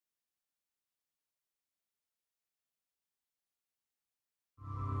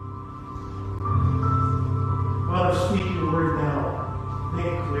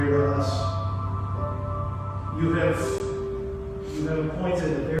you have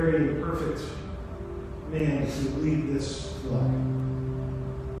appointed a very perfect man to lead this flock.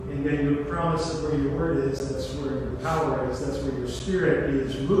 And yet you have promised that where your word is, that's where your power is, that's where your spirit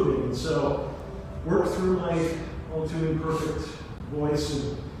is moving. And so work through my all too imperfect voice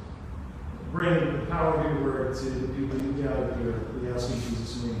and bring the power of your word to the people you gather here. We ask in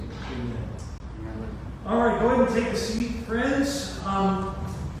Jesus' name. Amen. All right, go ahead and take a seat, friends.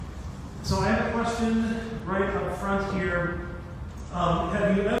 So I have a question right up front here.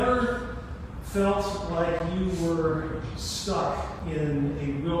 Have you ever felt like you were stuck in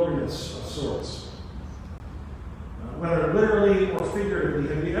a wilderness of sorts? Whether literally or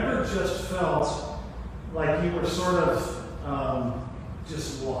figuratively, have you ever just felt like you were sort of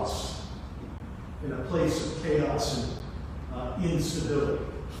just lost in a place of chaos and instability?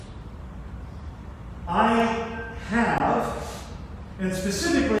 I have, and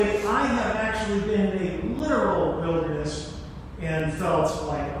specifically, I have actually been in a literal wilderness and felt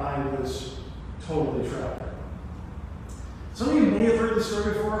like I was totally trapped. Some of you may have heard this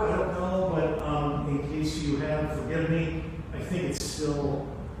story before, I don't know, but in case you have, forgive me. I think it's still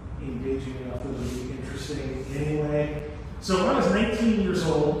engaging enough to be interesting anyway. So when I was 19 years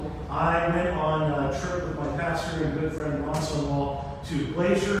old, I went on a trip with my pastor and good friend Ron Sunwall to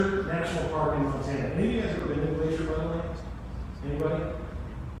Glacier National Park in Montana. Any of you guys ever been to Glacier, by the way? Anybody?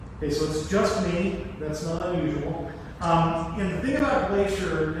 Okay, so it's just me. That's not unusual. And the thing about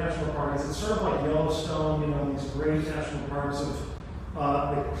Glacier National Park is it's sort of like Yellowstone, you know, these great national parks of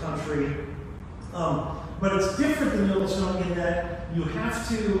the country. But it's different than Yellowstone in that you have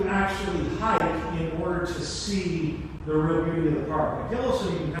to actually hike in order to see the real beauty of the park. Like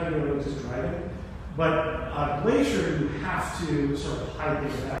Yellowstone, you can kind of go just driving. But Glacier, you have to sort of hike in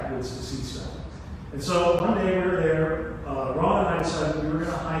the backwoods to see stuff. And so one day we were there, Ron and I decided we were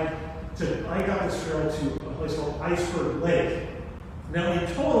going to hike out this trail to a place called Iceberg Lake. Now in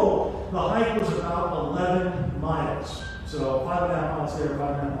total, the hike was about 11 miles. So 5.5 miles there,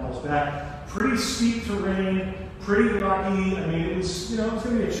 5.5 miles back. Pretty steep terrain, pretty rocky. I mean, it was going to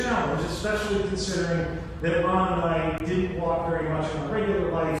be a challenge, especially considering that Ron and I didn't walk very much in our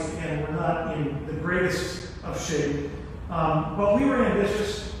regular life and we're not in the greatest of shape. But we were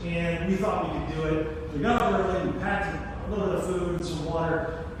ambitious and we thought we could do it. We got up early, we packed a little bit of food and some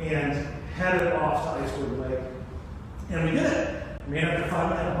water and headed off to Iceberg Lake. And we did it. We made it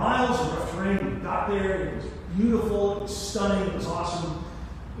 5.5 miles of rough terrain. We got there, it was beautiful, it was stunning, it was awesome.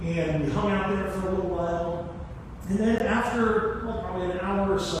 And we hung out there for a little while. And then after, probably an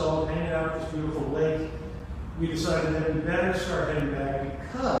hour or so, hanging out at this beautiful lake, we decided that we better start heading back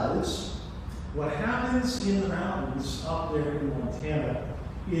because what happens in the mountains up there in Montana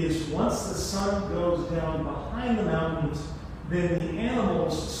is once the sun goes down behind the mountains, then the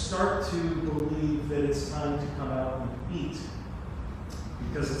animals start to believe that it's time to come out and eat.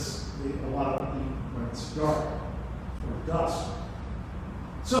 Because a lot of them eat when it's dark or dusk.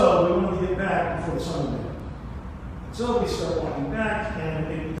 So we wanted to get back before the sun went down. So we start walking back, and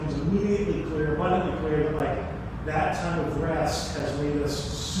it becomes immediately clear, abundantly clear that that time of rest has made us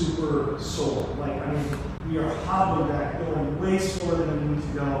super sore. We are hobbling back, going way slower than we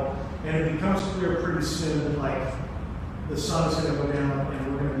need to go, and it becomes clear pretty soon that the sun is going to go down,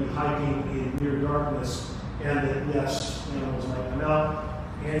 and we're going to be hiking in near darkness, and that yes, animals might come out,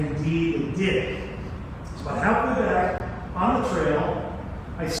 and indeed they did. So about halfway back on the trail,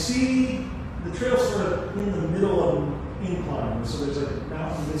 I see the trail sort of in the middle of an incline. So there's a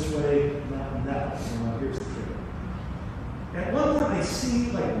mountain this way, mountain that way. Here's the trail. At one point, I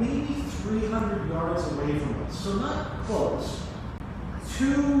see maybe 300 yards away from us, so not close,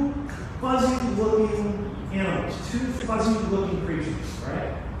 two fuzzy-looking animals, two fuzzy-looking creatures,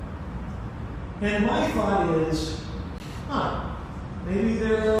 right? And my thought is, maybe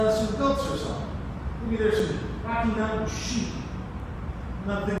there are some goats or something. Maybe there's some Rocky Mountain sheep. I'm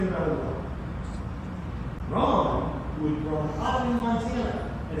not thinking about it at all. Ron, who had grown up in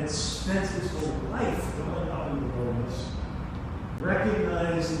Montana and had spent his whole life going up in the wilderness,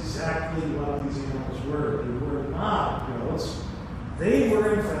 recognized exactly what these animals were. They were not goats. They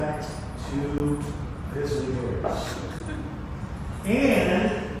were, in fact, two grizzly bears.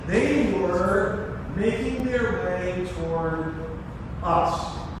 And they were making their way toward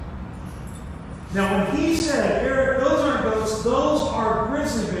us. Now, when he said, Eric, those aren't goats, those are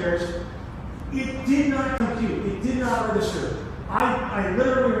grizzly bears, it did not compute. It did not register. I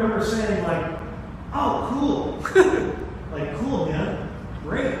literally remember saying, oh, cool. Cool, man.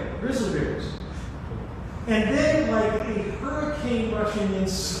 Great. Grizzly bears. And then, a hurricane rushing in,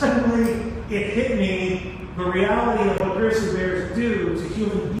 suddenly it hit me. the reality of what grizzly bears do to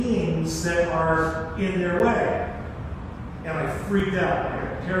human beings that are in their way. And I freaked out. I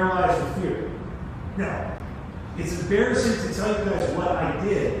got paralyzed with fear. Now, it's embarrassing to tell you guys what I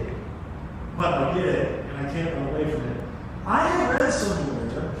did, but I did it, and I can't run away from it. I have read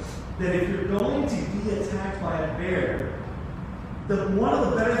somewhere that if you're going to be attacked by a bear, one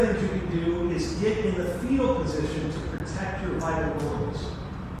of the better things you can do is get in the fetal position to protect your vital organs.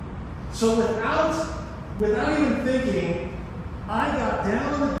 So without even thinking, I got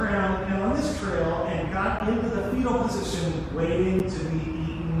down on the ground and on this trail and got into the fetal position, waiting to be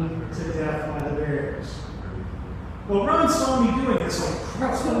eaten to death by the bears. Well, Ron saw me doing this, like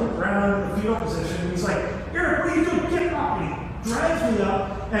crouched on the ground in the fetal position, and he's like, "Eric, what are you doing? Get up!" And he drags me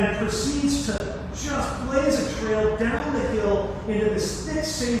up and proceeds to just blaze a trail down the hill into this thick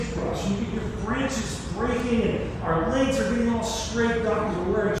sagebrush. You get your branches breaking, and our legs are getting all scraped up because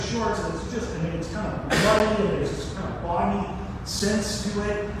we're wearing shorts, and it's just, it's kind of muddy, and there's this kind of boggy sense to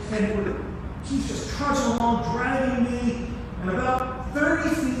it. And he's just trudging along, dragging me, and about 30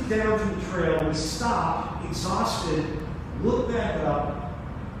 feet down to the trail, we stop, exhausted, look back up,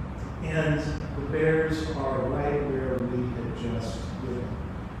 and the bears are right where we had just been,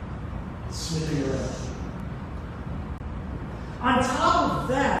 sniffing around. On top of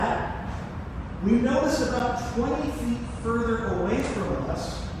that, we noticed about 20 feet further away from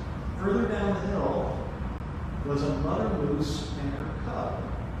us, further down the hill, was a mother moose and her cub.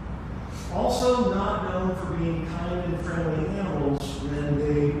 Also not known for being kind and friendly animals when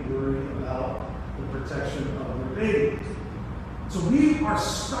they worry about the protection of their baby. So we are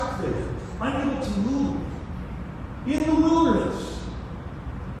stuck there, unable to move, in the wilderness,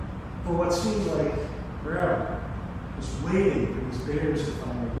 for what seemed like forever, just waiting for these bears to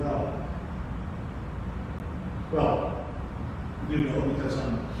finally go. Well, you know, because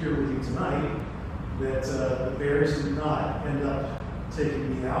I'm here with you tonight, that the bears did not end up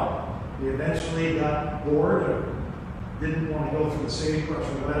taking me out. They eventually got bored or didn't want to go through the sagebrush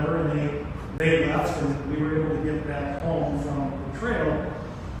or whatever, and they left, and we were able to get back home from the trail.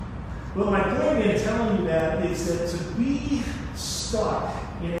 But my point in telling you that is that to be stuck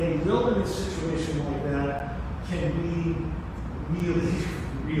in a wilderness situation like that can be really,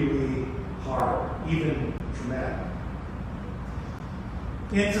 really hard, even traumatic.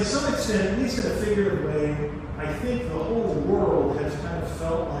 And to some extent, at least in a figurative way, I think the whole world has kind of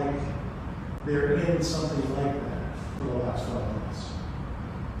felt like they're in something like that for the last 5 months.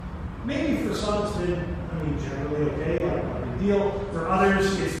 Maybe for some it's been, generally okay, like not a big deal. For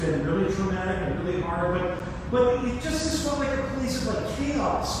others, it's been really traumatic and really hard, but it just felt like a place of like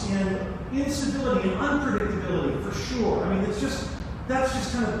chaos and instability and unpredictability for sure. That's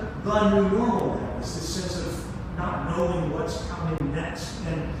just kind of the new normal now. It's this sense of not knowing what's coming next.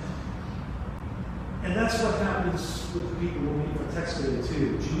 And that's what happens with the people when we meet for text today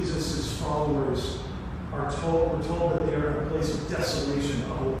too. Jesus' followers we're told that they are in a place of desolation.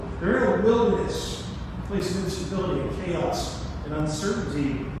 They're in a wilderness, a place of instability and chaos and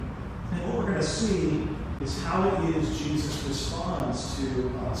uncertainty. And what we're going to see is how it is Jesus responds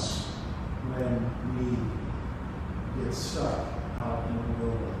to us when we get stuck out in the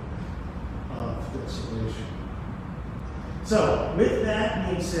world of desolation. So, with that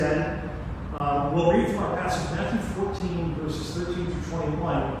being said, we'll read from our passage, Matthew 14, verses 13 through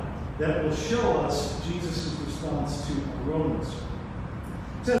 21, that will show us Jesus' response to Romans.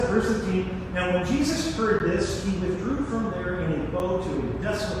 It says, verse 13, "Now when Jesus heard this, he withdrew from there in a boat to a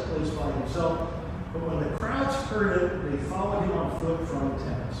desolate place by himself. But when the crowds heard it, they followed him on foot from the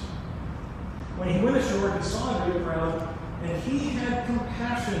towns. When he went ashore, he saw a great crowd, and he had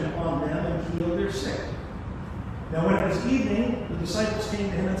compassion on them and healed their sick. Now when it was evening, the disciples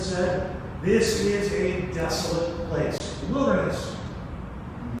came to him and said, 'This is a desolate place, a wilderness.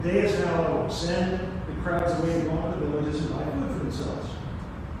 The day is now over. Send the crowds away to go into the villages and buy food for themselves.'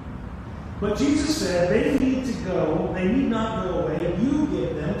 But Jesus said, 'They need not go away. You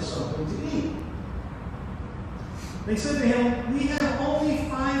give them something to eat.' They said to him, 'We have only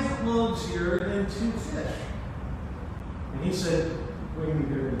 5 loaves here and 2 fish.' And he said, 'Bring me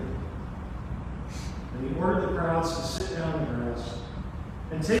here.' And he ordered the crowds to sit down in the grass.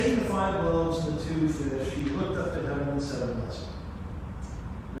 And taking the 5 loaves and the 2 fish, he looked up to heaven and said a blessing.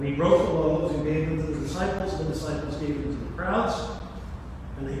 And he broke the loaves and gave them to the disciples, and the disciples gave them to the crowds.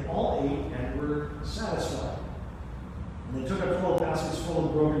 And they all ate and were satisfied. And they took up 12 baskets full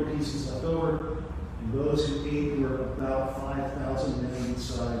of broken pieces left over. And those who ate were about 5,000 men,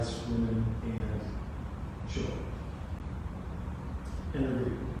 besides women and children." End of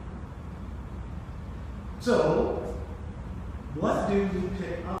reading. So, what do you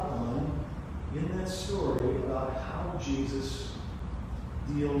pick up on in that story about how Jesus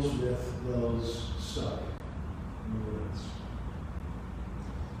deals with those stuck in the woods.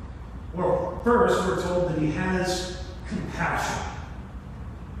 Well, first, we're told that he has compassion.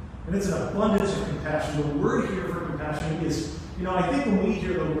 And it's an abundance of compassion. The word here for compassion is, I think when we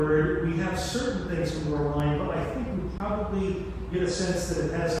hear the word, we have certain things in our mind, but I think we probably get a sense that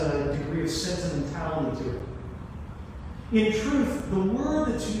it has a degree of sentimentality to it. In truth, the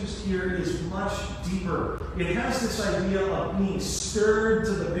word that's used here is much deeper. It has this idea of being stirred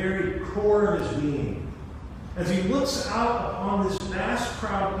to the very core of his being. As he looks out upon this vast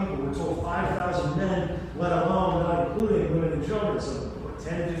crowd of people, we're told 5,000 men, let alone not including women and children, so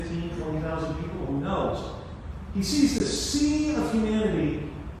 10, 15, 20,000 people, who knows? He sees this sea of humanity,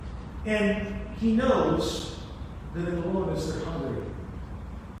 and he knows that in the wilderness they're hungry.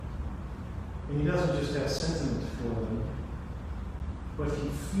 And he doesn't just have sentiment for them, but he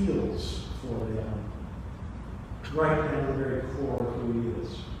feels for them right down to the very core of who he is.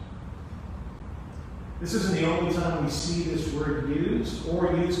 This isn't the only time we see this word used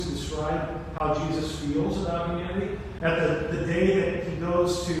or used to describe how Jesus feels about humanity. At the day that he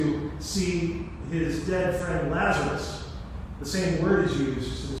goes to see his dead friend Lazarus, the same word is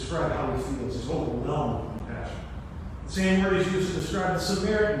used to describe how he feels. He's overwhelmed with compassion. The same word is used to describe the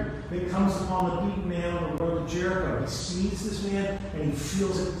Samaritan that comes upon the beaten man on the road to Jericho. He sees this man and he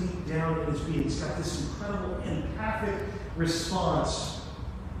feels it deep down in his being. He's got this incredible empathic response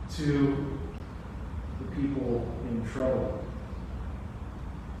to the people in trouble.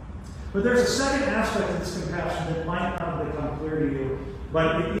 But there's a second aspect of this compassion that might not have become clear to you,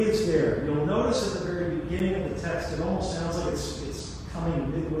 but it is there. You'll notice at the very beginning of the text, it almost sounds like it's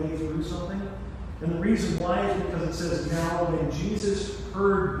coming midway through something. And the reason why is because it says, now when Jesus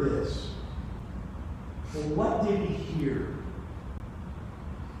heard this. Well, what did he hear?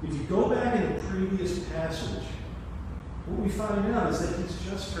 If you go back in the previous passage, what we find out is that he's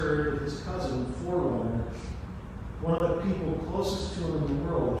just heard that his cousin, Forerunner, one of the people closest to him in the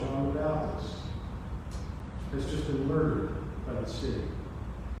world, John the Baptist, has just been murdered by the city.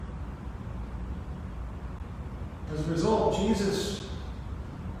 As a result, Jesus'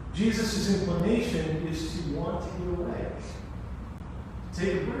 inclination is to want to get away, to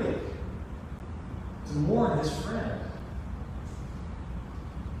take a break, to mourn his friend.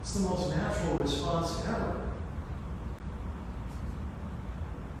 It's the most natural response ever.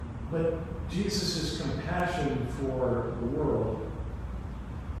 But Jesus' compassion for the world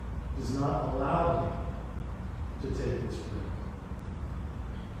does not allow him to take this break.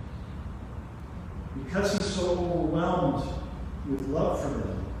 Because he's so overwhelmed with love for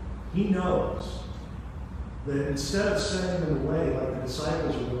them, he knows that instead of sending them away like the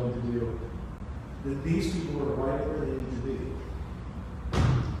disciples were going to do, that these people are right where they need to be,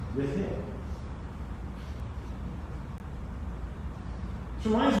 with him. It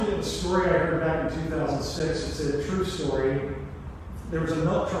reminds me of a story I heard back in 2006. It's a true story. There was a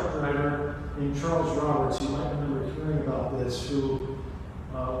milk truck driver named Charles Roberts, you might remember hearing about this, who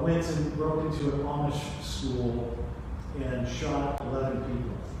went and broke into an Amish school and shot 11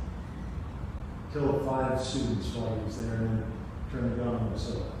 people. Killed 5 students while he was there and then turned the gun on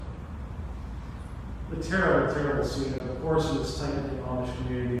himself. The terrible, terrible scene. Of course, in this tight-knit Amish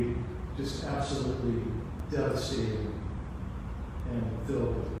community, just absolutely devastating and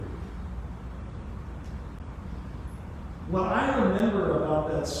filled with grief. What I remember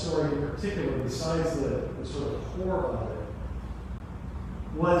about that story in particular, besides the sort of horror of it,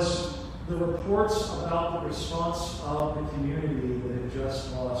 was the reports about the response of the community that had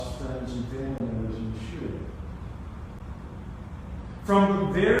just lost friends and family members in the shooting.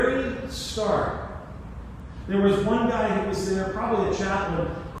 From the very start, there was one guy who was there, probably a chaplain,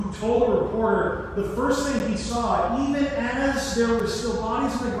 who told a reporter the first thing he saw, even as there were still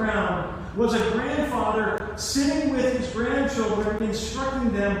bodies on the ground, was a grandfather sitting with his grandchildren,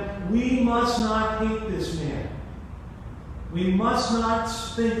 instructing them, we must not hate this man. We must not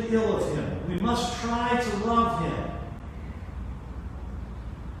think ill of him. We must try to love him.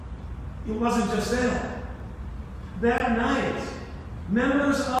 It wasn't just that. That night,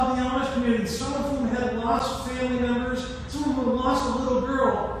 members of the Amish community, some of whom had lost family members, some of whom had lost a little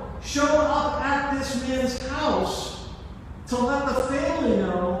girl, showed up at this man's house to let the family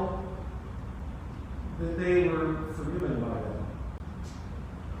know that they were forgiven by them.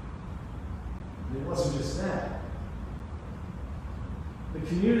 And it wasn't just that. The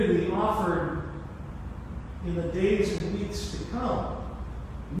community offered, in the days and weeks to come,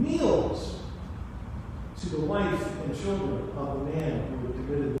 meals to the wife and children of the man who had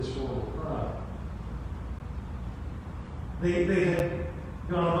committed this horrible crime. They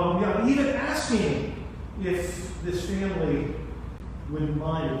gone above and beyond, even asking if this family wouldn't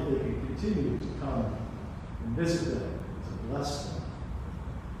mind if they could continue to come and visit them, to bless them.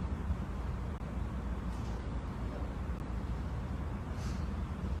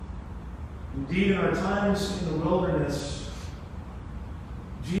 Indeed, in our times in the wilderness,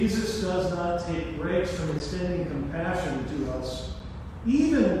 Jesus does not take breaks from extending compassion to us,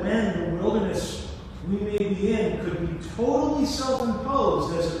 even when the wilderness we may be in could be totally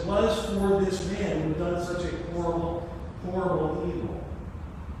self-imposed, as it was for this man who had done such a horrible, horrible evil.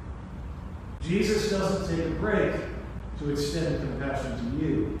 Jesus doesn't take a break to extend compassion to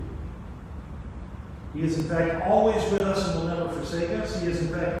you. He is, in fact, always with us and will never forsake us. He is, in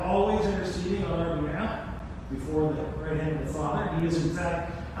fact, always interceding on our behalf before the right hand of the Father. He is, in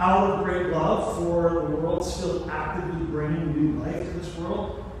fact, out of great love for the world, still actively bringing new life to this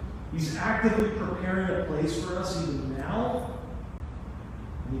world. He's actively preparing a place for us even now.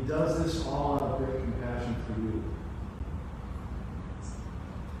 And he does this all out of great compassion for you.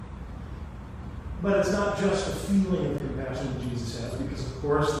 But it's not just a feeling of compassion that Jesus has, because, of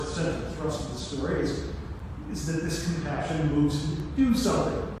course, the central thrust of the story is that this compassion moves him to do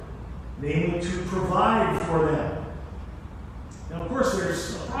something, namely to provide for them. Now, of course,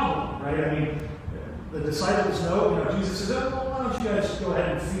 there's a problem, right? I mean, the disciples know, Jesus says, oh, well, why don't you guys go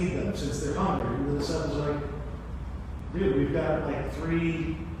ahead and feed them since they're hungry? And the disciples are like, dude, we've got like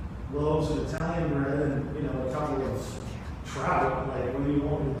 3 loaves of Italian bread and, a couple of trout. Like, what do you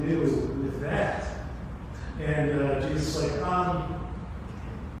want me to do with that? And Jesus is like,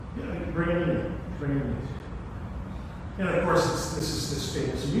 bring him in. Bring him in. And of course, this is this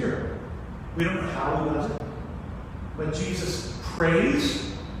famous miracle. We don't know how he does it, but Jesus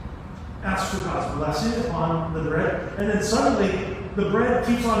prays, asks for God's blessing upon the bread, and then suddenly the bread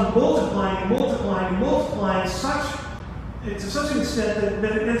keeps on multiplying and multiplying and multiplying to such an extent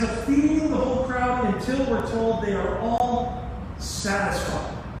that it ends up feeding the whole crowd until we're told they are all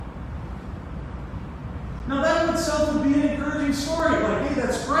satisfied. Now that in itself would be an encouraging story, like, hey,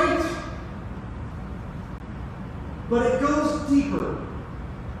 that's great. But it goes deeper.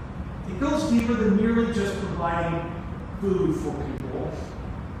 It goes deeper than merely just providing food for people.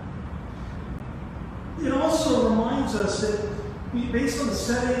 It also reminds us that, based on the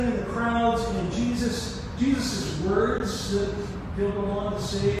setting and the crowds and Jesus' words that he'll go on to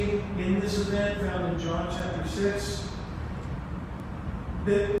say in this event found in John chapter 6,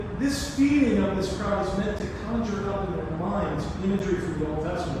 that this feeding of this crowd is meant to conjure up in their minds imagery from the Old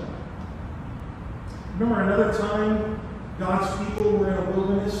Testament. Remember another time God's people were in a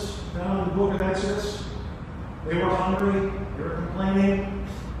wilderness found in the book of Exodus? They were hungry, they were complaining,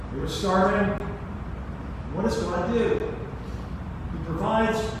 they were starving. What does God do? He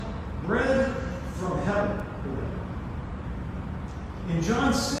provides bread from heaven for them. In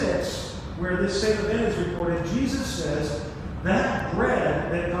John 6, where this same event is recorded, Jesus says that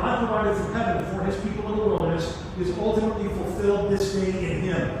bread that God provided from heaven for his people in the wilderness is ultimately fulfilled this day in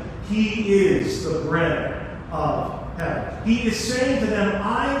him. He is the bread of heaven. He is saying to them,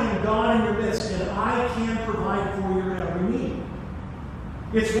 I am God in your midst, and I can provide for your every need.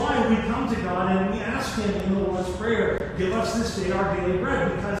 It's why we come to God and we ask him in the Lord's Prayer, give us this day our daily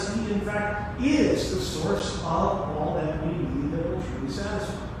bread, because he, in fact, is the source of all that we need that will truly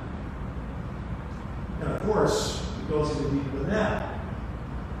satisfy. And of course, it goes even deeper than that.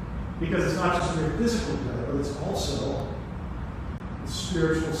 Because it's not just mere physical bread, but it's also the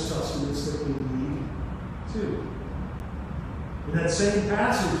spiritual sustenance that we need too. In that same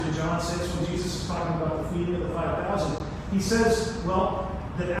passage in John 6, when Jesus is talking about the feeding of the 5,000, he says, well,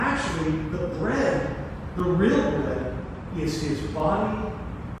 that actually the bread, the real bread, is his body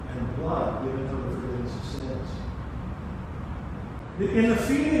and blood given for the forgiveness of sins. In the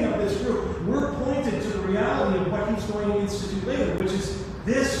feeding of this group, we're pointed to the reality of what he's going to institute later, which is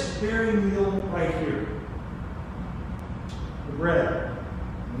this very meal right here. The bread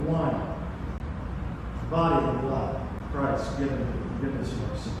and the wine, the body and the blood of Christ given for the forgiveness of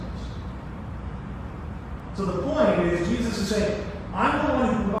our sins. So the point is, Jesus is saying, I'm the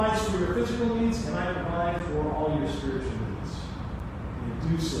one who provides for your physical needs, and I provide for all your spiritual needs.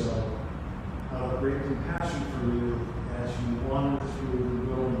 And you do so out of great compassion for you as you wander through the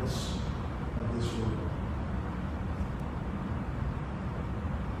wilderness of this world.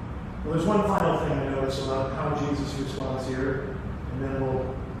 Well, there's one final thing I notice about how Jesus responds here, and then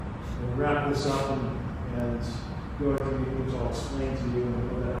we'll wrap this up and go to which I'll explain to you and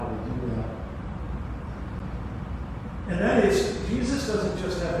go to how we do that. And that is, Jesus doesn't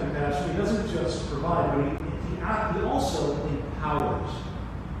just have compassion, he doesn't just provide, but he also empowers.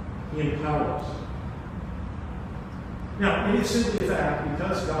 He empowers. Now, it is simply a fact,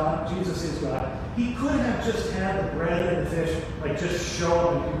 because Jesus is God, he could have just had the bread and the fish, like, just show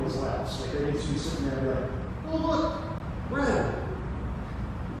up in people's laps. Like, they just be sitting there and be like, oh, look, bread.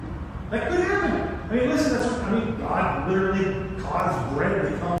 That could happen. I mean, listen, God literally caused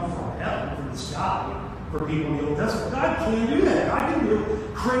bread to come from heaven, from the sky, for people in the Old Testament. God can do that. God can do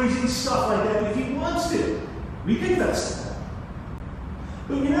crazy stuff like that if he wants to. We confess to that.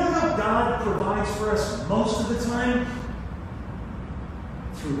 But you know how God provides for us most of the time?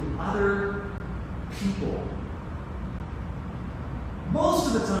 Through other people. Most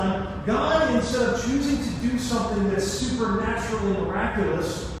of the time, God, instead of choosing to do something that's supernaturally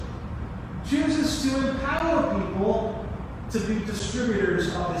miraculous, chooses to empower people to be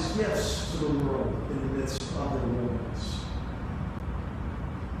distributors of his gifts to the world in the midst of their wilderness.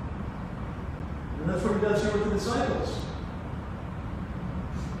 And that's what he does here with the disciples.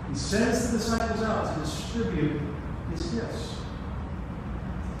 He sends the disciples out to distribute his gifts.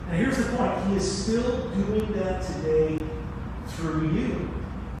 And here's the point. He is still doing that today through you.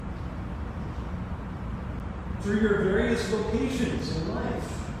 Through your various vocations in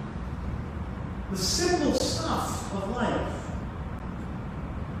life. The simple stuff of life.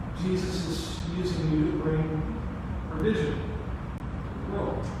 Jesus is using you to bring provision to the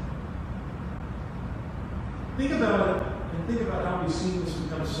world. Think about it, and think about how we've seen this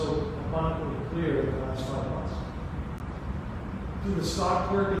become so abundantly clear in the last 5 months. Through the stock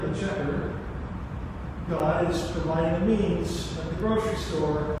clerk and the checker, God is providing a means at the grocery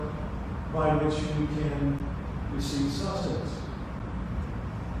store by which you can receive sustenance.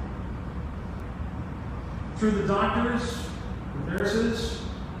 Through the doctors, the nurses,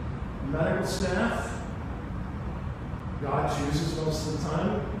 the medical staff, God chooses most of the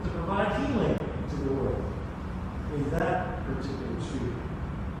time to provide healing to the world in that particular sphere.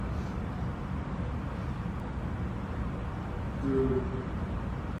 Through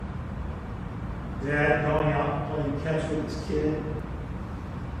dad going out and playing catch with his kid,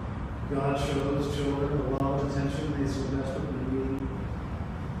 God shows children the love and attention they so desperately need.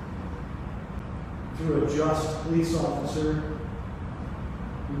 Through a just police officer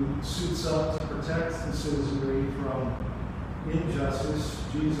who suits up to protect the citizenry from injustice,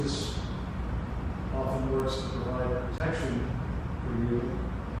 Jesus often works to provide protection for you.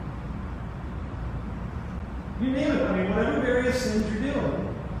 You name it. I mean, whatever various things you're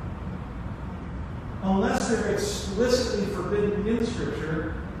doing, unless they're explicitly forbidden in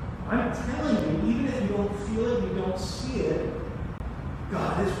Scripture, I'm telling you, even if you don't feel it, you don't see it,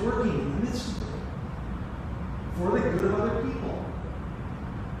 God is working in the midst of it for the good of other people.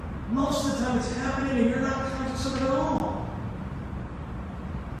 Most of the time it's happening and you're not conscious of it at all.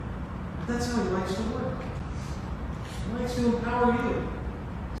 But that's how he likes to work. He likes to empower you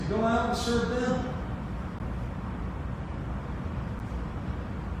to go out and serve them.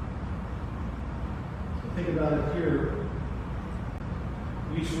 Think about it here.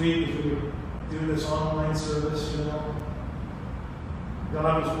 Each week as we do this online service,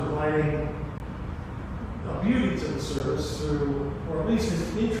 God was providing a beauty to the service through, or at least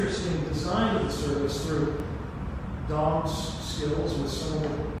an interesting design of the service through Dom's skills with some of the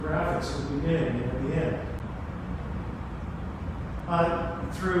graphics at the beginning and at the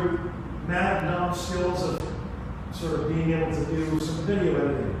end. Through Matt and Dom's skills of sort of being able to do some video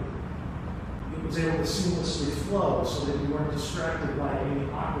editing. It was able to seamlessly flow so that you weren't distracted by any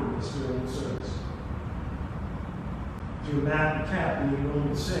awkwardness during the service. Through Matt and Kat being willing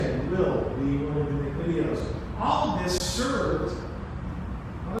to sing, Will being willing to make videos. All of this served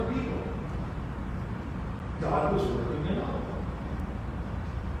other people. God was working in all of them.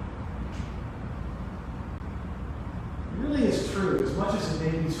 It really is true, as much as it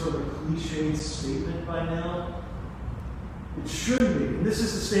may be sort of a cliched statement by now. It should be, and this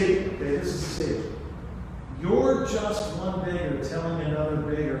is the statement, okay? This is the statement. You're just one beggar telling another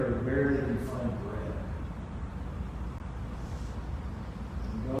beggar where they can find bread.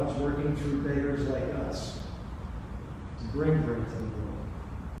 And God's working through beggars like us to bring bread to the world.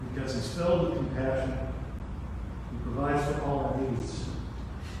 Because he's filled with compassion. He provides for all our needs.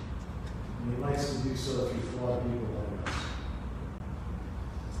 And he likes to do so through flawed people like us.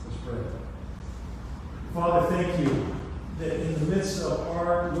 Let's pray. Father, thank you that in the midst of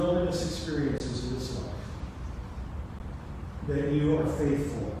our wilderness experiences in this life, that you are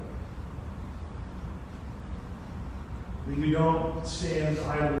faithful. That you don't stand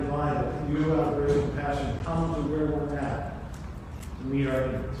idly by, but you, out of great compassion, come to where we're at to meet our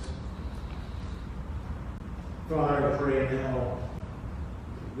needs. Father, I pray now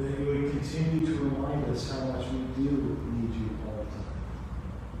that you would continue to remind us how much we do need you all the time.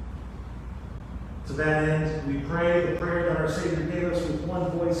 To that end, we pray the prayer that our Savior gave us with one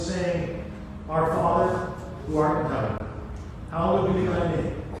voice, saying, Our Father, who art in heaven, hallowed be thy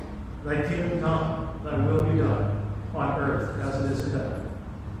name. Thy kingdom come, thy will be done, on earth as it is in heaven.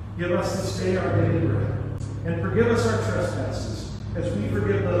 Give us this day our daily bread, and forgive us our trespasses, as we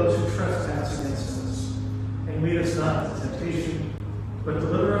forgive those who trespass against us. And lead us not into temptation, but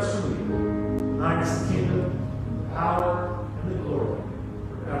deliver us from evil. Thine is the kingdom, the power, and the glory,